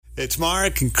It's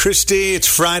Mark and Christy. It's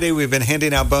Friday. We've been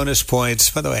handing out bonus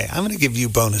points. By the way, I'm going to give you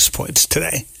bonus points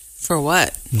today. For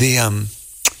what? The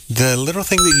little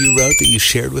thing that you wrote that you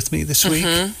shared with me this week.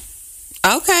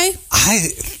 Okay.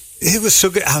 It was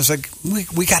so good. I was like,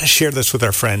 we got to share this with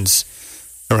our friends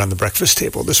around the breakfast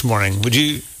table this morning. Would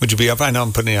you be up? I know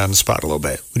I'm putting you on the spot a little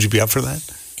bit. Would you be up for that?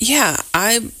 Yeah,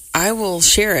 I will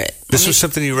share it. This was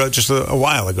something you wrote just a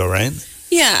while ago, right?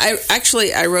 Yeah,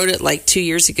 I wrote it like 2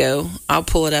 years ago. I'll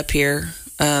pull it up here.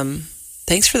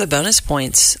 Thanks for the bonus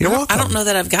points. You're welcome. I don't know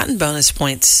that I've gotten bonus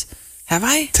points. Have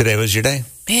I? Today was your day.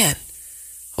 Man,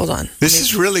 hold on. This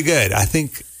is really good. I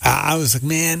think I was like,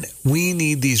 man, we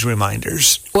need these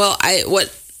reminders. Well,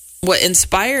 what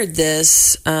inspired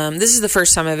this, this is the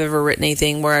first time I've ever written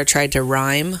anything where I tried to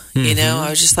rhyme. You know, I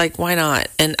was just like, why not?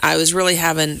 And I was really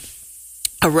having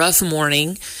a rough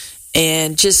morning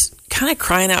and just kind of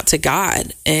crying out to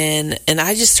God. And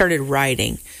I just started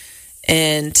writing.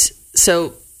 And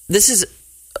so this is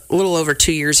a little over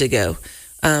 2 years ago.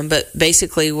 But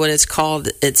basically what it's called,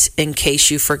 it's In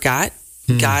Case You Forgot,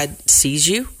 God sees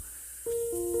you.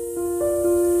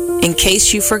 In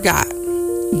case you forgot,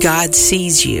 God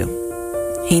sees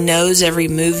you. He knows every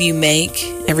move you make,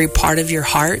 every part of your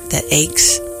heart that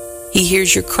aches. He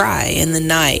hears your cry in the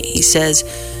night. He says,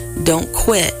 don't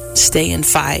quit, stay and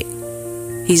fight.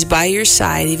 He's by your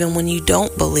side even when you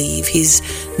don't believe. He's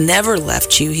never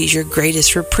left you. He's your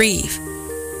greatest reprieve.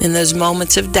 In those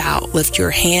moments of doubt, lift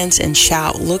your hands and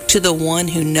shout. Look to the one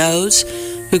who knows,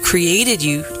 who created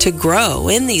you to grow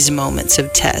in these moments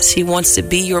of test. He wants to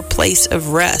be your place of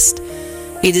rest.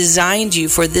 He designed you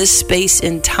for this space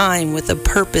and time with a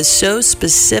purpose so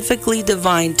specifically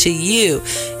divine to you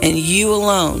and you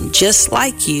alone. Just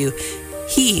like you,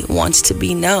 He wants to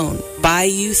be known by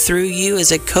you, through you,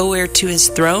 as a co-heir to His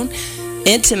throne.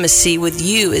 Intimacy with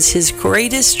you is His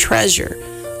greatest treasure.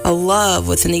 A love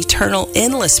with an eternal,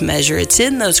 endless measure. It's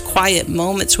in those quiet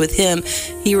moments with Him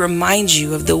He reminds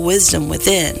you of the wisdom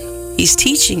within. He's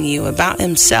teaching you about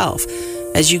Himself.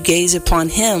 As you gaze upon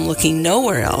Him, looking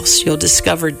nowhere else, you'll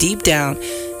discover deep down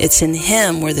it's in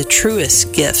Him where the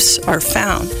truest gifts are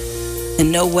found.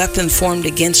 And no weapon formed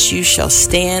against you shall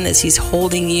stand as He's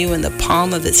holding you in the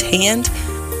palm of His hand.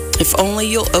 If only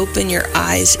you'll open your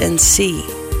eyes and see.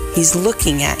 He's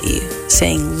looking at you,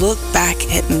 saying, look back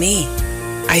at me.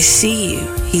 I see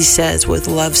you, He says with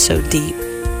love so deep.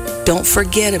 Don't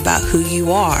forget about who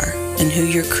you are and who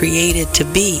you're created to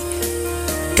be.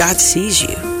 God sees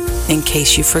you, in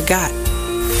case you forgot.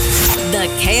 The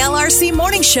KLRC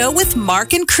Morning Show with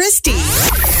Mark and Christy.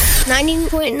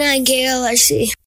 90.9 KLRC.